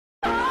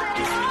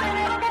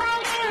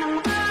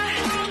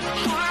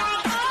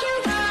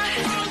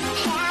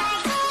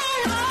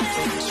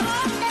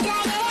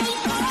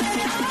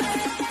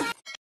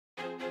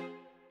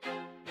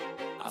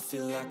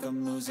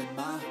losing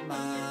my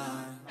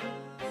mind.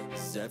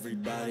 Is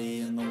everybody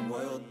in the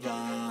world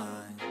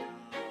blind?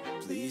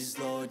 Please,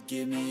 Lord,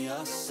 give me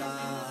a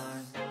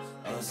sign,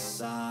 a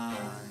sign.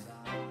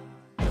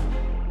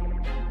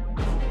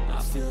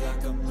 I feel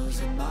like I'm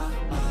losing my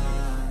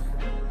mind.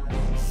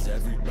 Is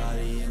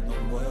everybody in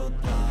the world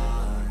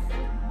blind?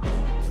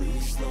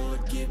 Please,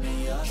 Lord, give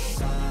me a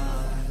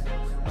sign,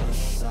 a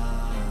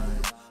sign.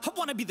 I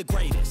wanna be the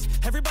greatest.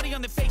 Everybody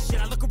on the fake shit.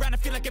 I look around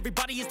and feel like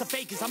everybody is the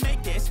fakest. I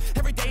make this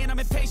every day and I'm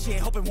impatient,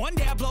 hoping one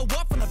day I blow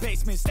up from the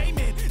basement.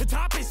 Statement, the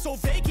top is so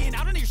vacant.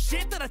 I don't hear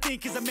shit that I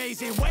think is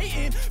amazing.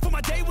 Waiting for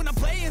my day when I'm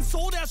playing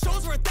sold out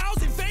shows for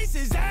 1,000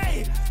 faces.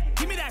 Hey,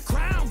 give me that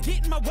crown,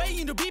 get in my way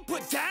and to be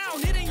put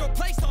down. It ain't your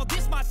place, all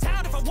this my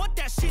town. If I want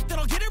that shit, then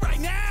I'll get it right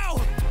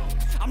now.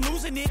 I'm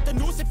losing it, the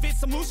noose it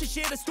fits, I'm losing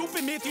shit. A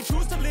stupid myth, you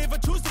choose to live or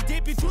choose to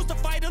dip. You choose to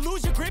fight or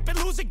lose your grip and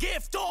lose a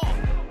gift.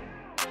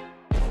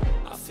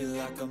 I feel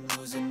like I'm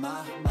losing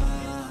my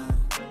mind.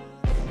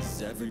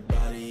 Is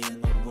everybody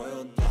in the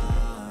world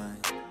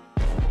blind?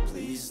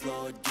 Please,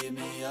 Lord, give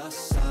me a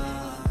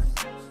sign,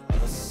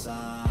 a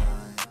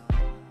sign.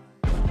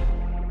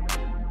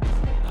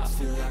 I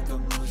feel like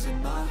I'm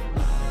losing my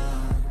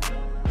mind.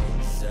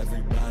 Is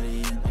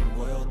everybody in the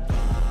world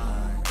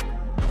blind?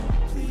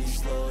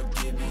 Please, Lord,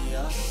 give me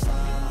a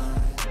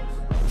sign,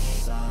 a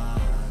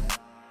sign.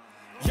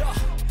 Yeah.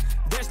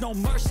 There's no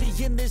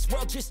mercy in this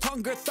world, just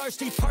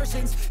hunger-thirsty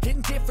persons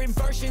in different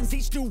versions.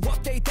 Each new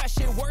update, that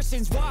shit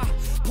worsens. Why?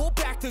 Pull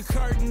back the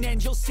curtain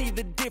and you'll see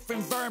the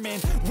different vermin.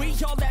 We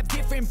all have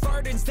different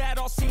burdens that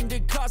all seem to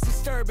cause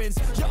disturbance.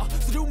 Yo,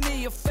 so do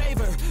me a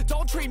favor,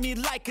 don't treat me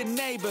like a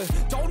neighbor.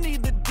 Don't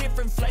need the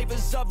different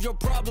flavors of your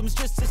problems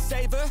just to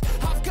savor.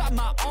 I've got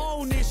my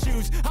own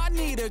issues, I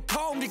need a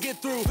comb to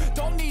get through.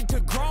 Don't need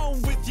to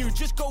groan with you,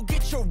 just go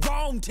get your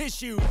own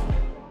tissue.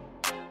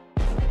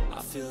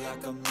 I feel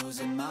like I'm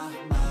losing my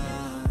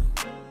mind.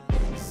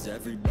 Is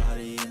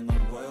everybody in the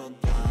world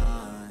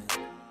blind?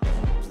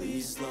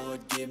 Please, Lord,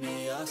 give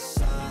me a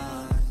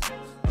sign,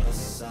 a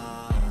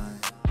sign.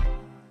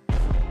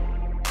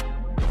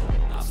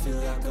 I feel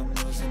like I'm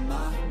losing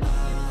my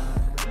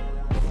mind.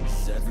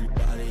 Is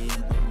everybody in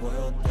the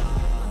world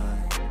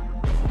blind?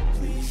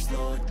 Please,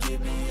 Lord,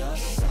 give me a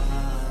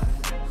sign,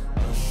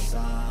 a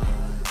sign.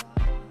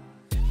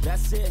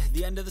 That's it,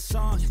 the end of the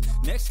song.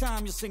 Next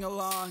time you'll sing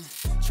along.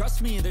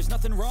 Trust me, there's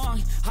nothing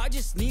wrong. I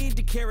just need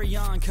to carry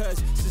on,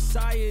 cause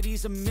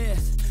society's a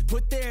myth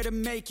put there to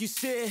make you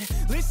sit.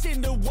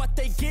 Listen to what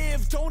they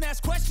give. Don't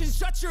ask questions,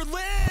 shut your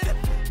lid.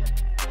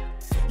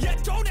 Yeah,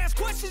 don't ask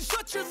questions,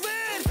 shut your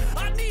lid.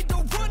 I need to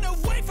run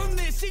away from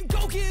this and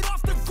go get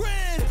off the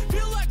grid.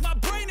 Feel like my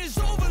brain is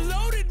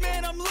overloaded,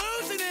 man, I'm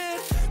losing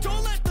it.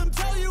 Don't let them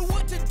tell you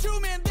what to do,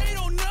 man, they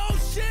don't know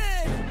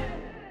shit.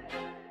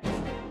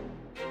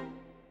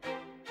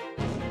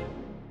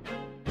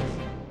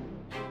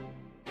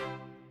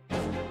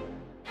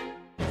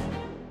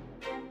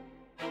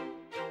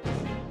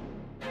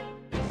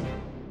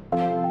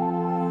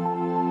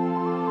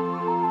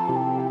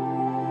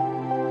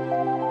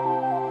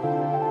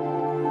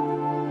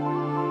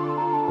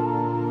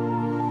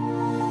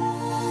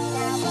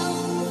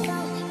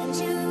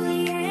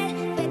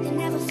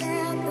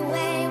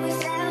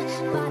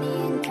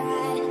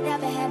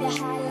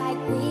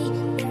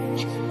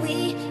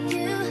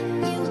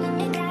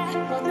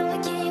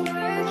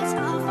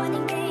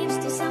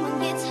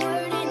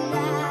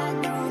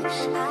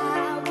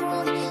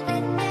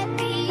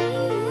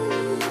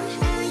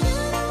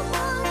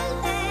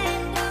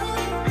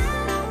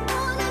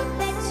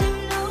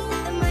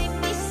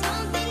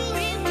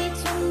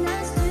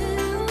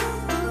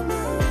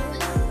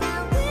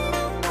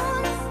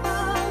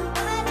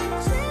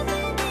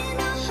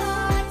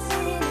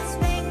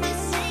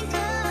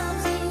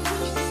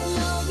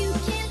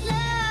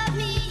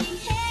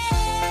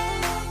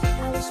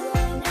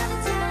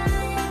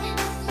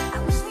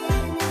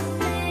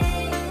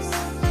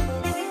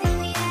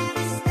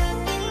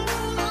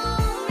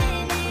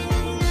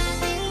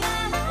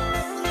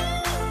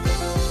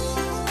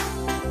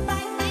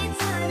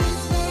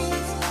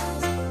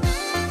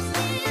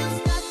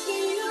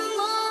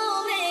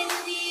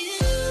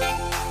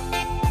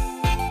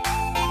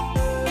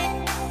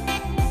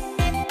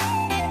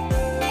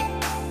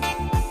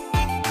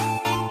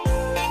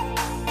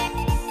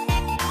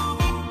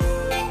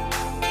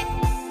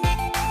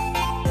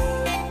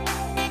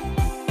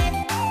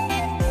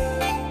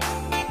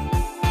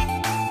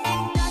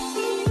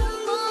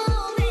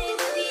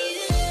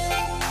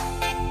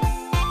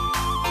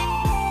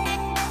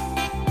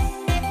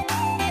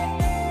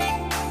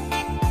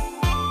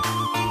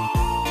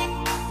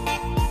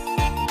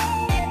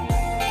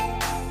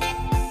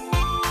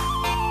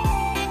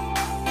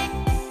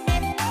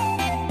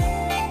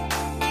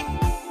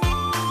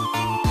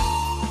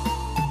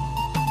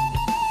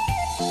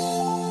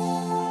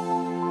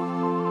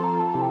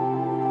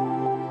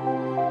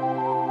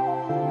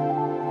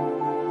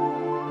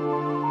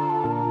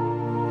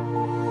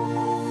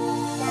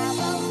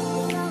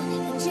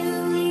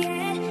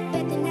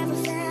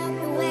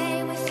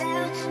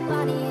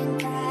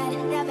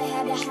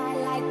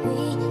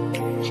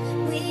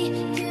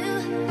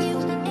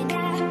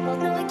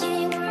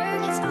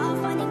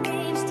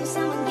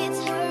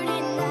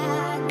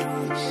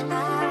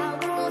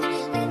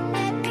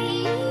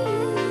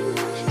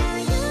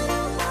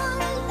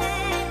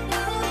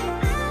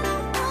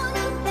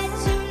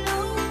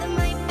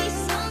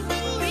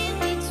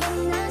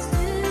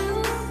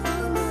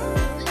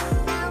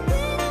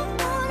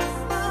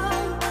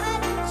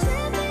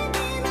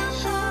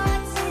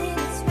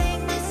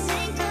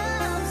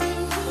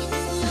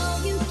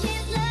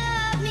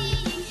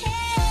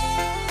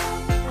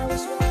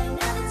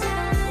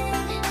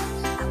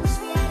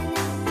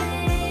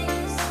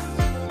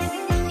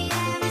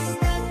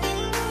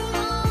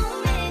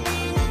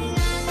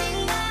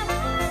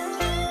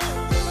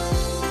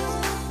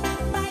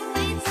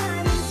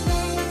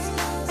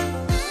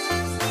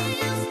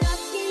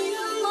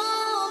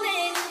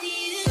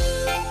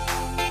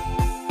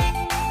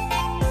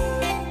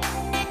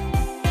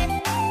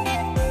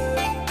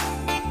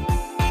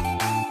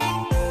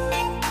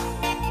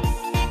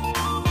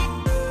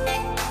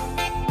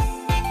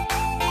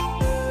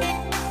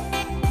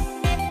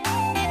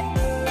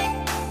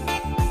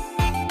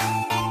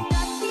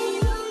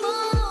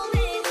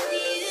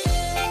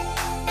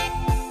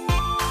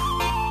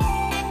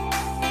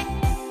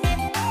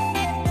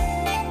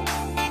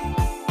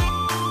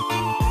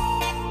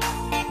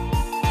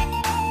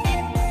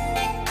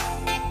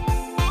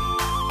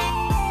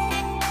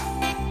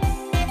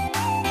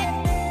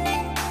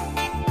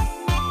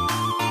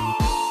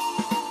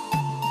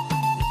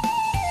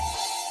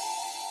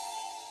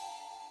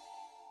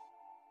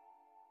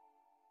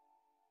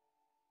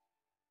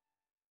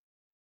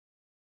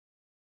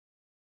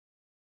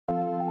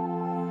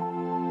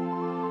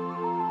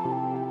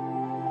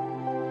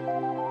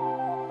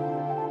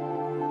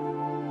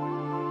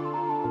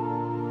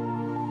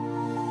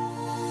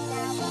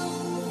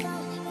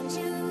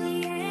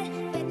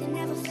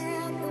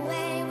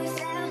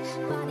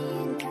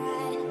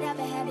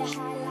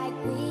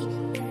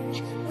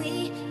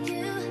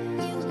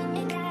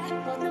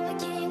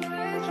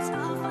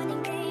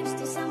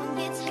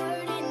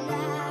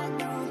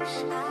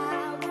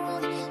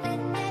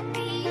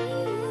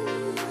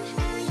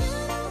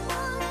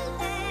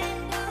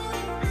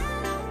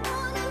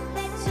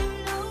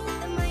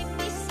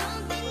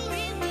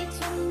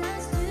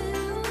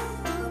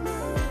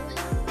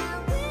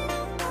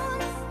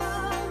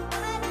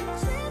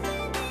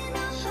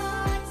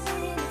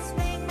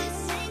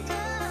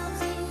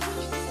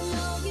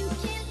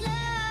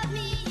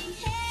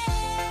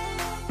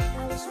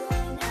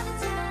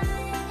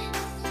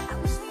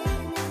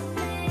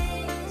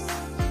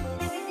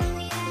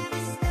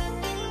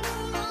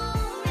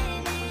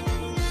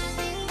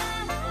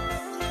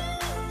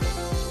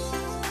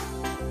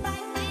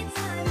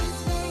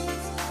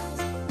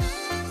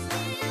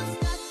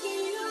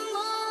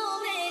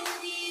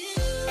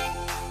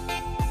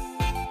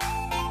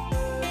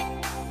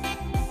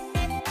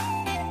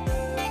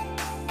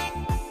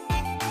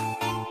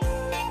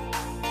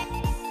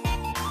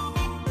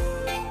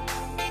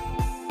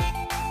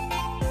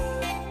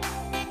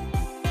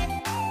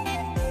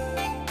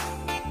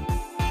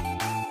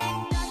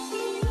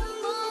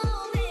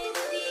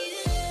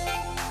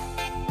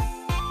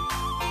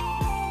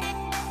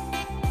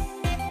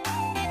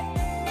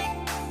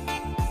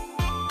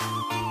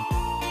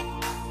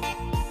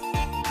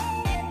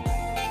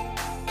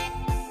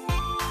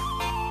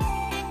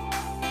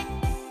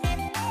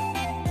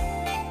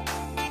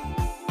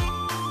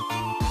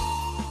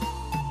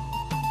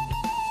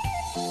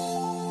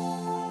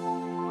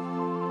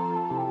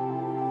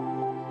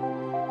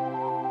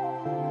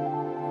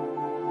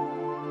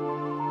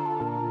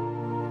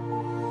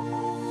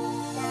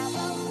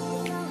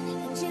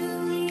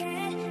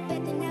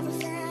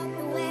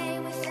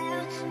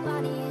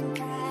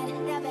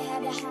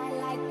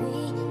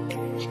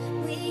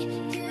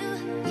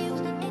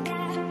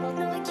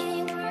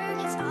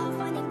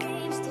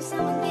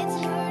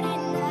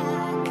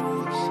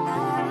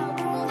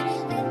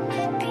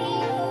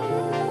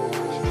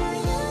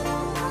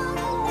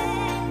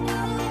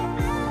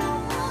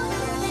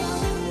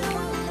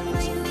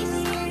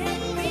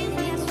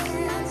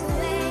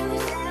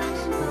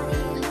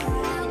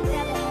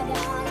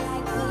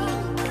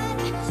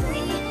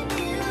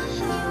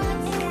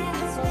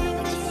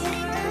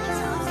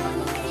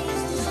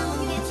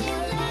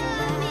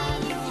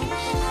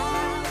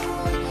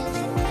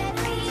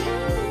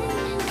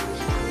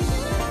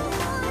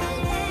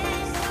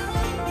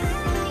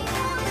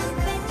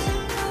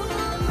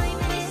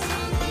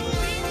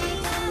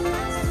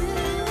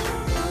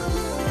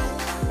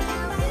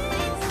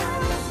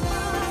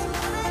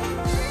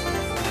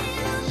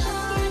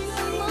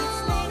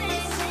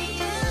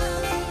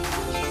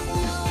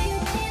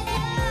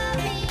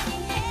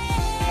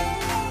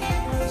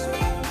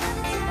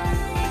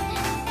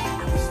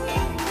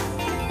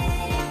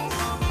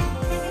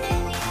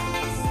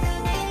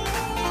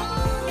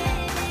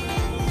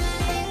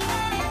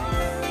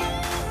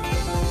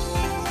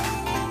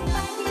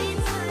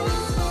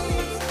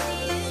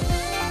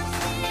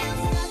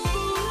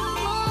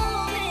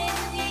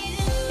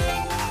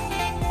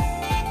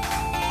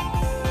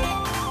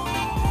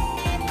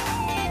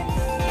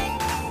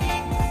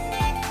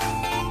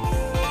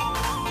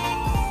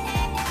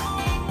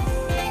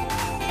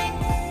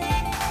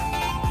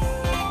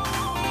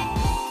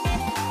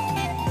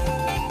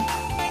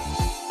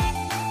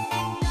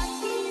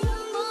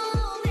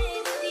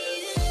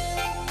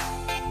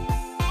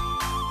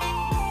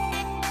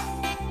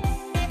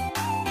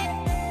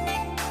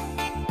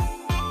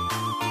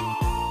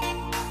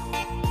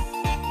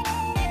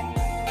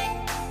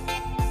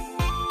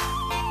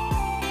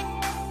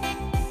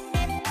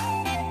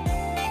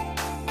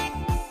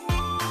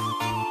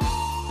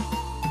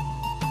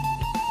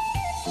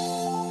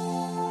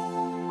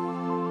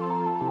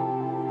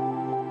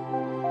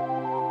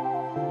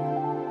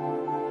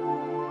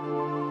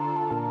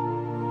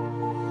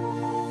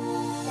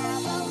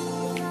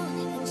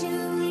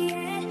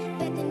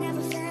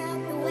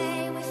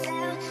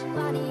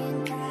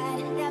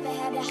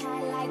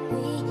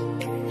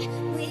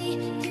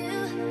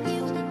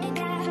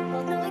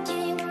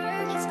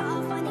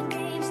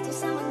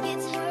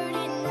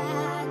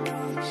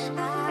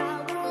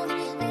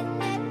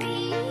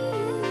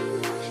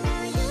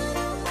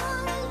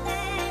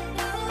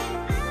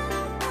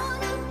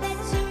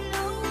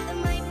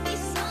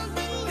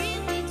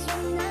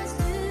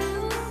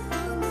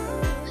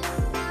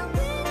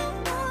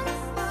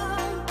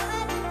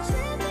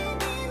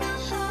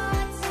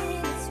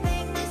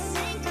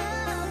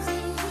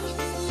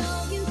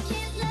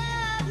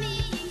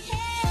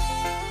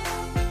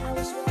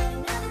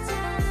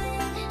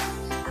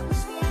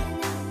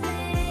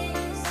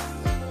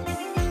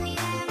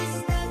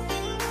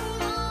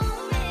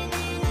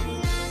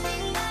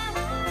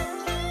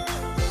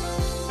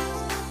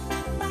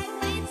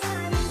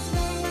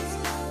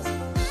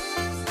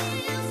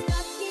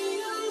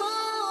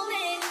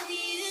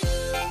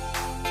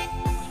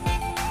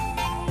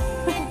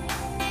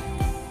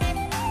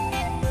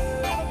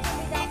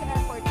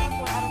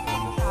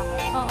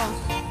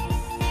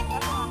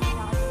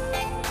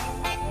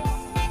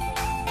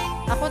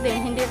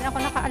 ako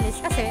nakaalis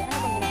kasi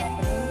ano bang ginagawa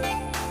ko yun?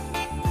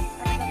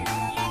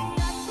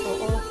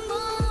 Oo.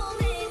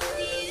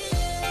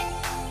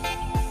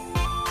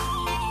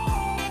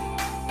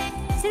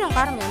 Sinong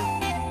Carmen?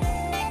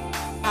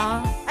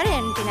 Ano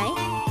yan? Pinay?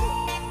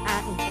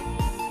 Hindi.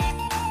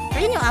 Pero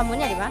yun yung amo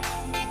niya, di ba?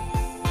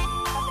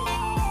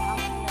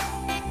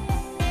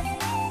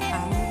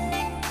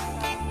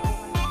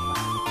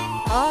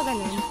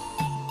 Ganun.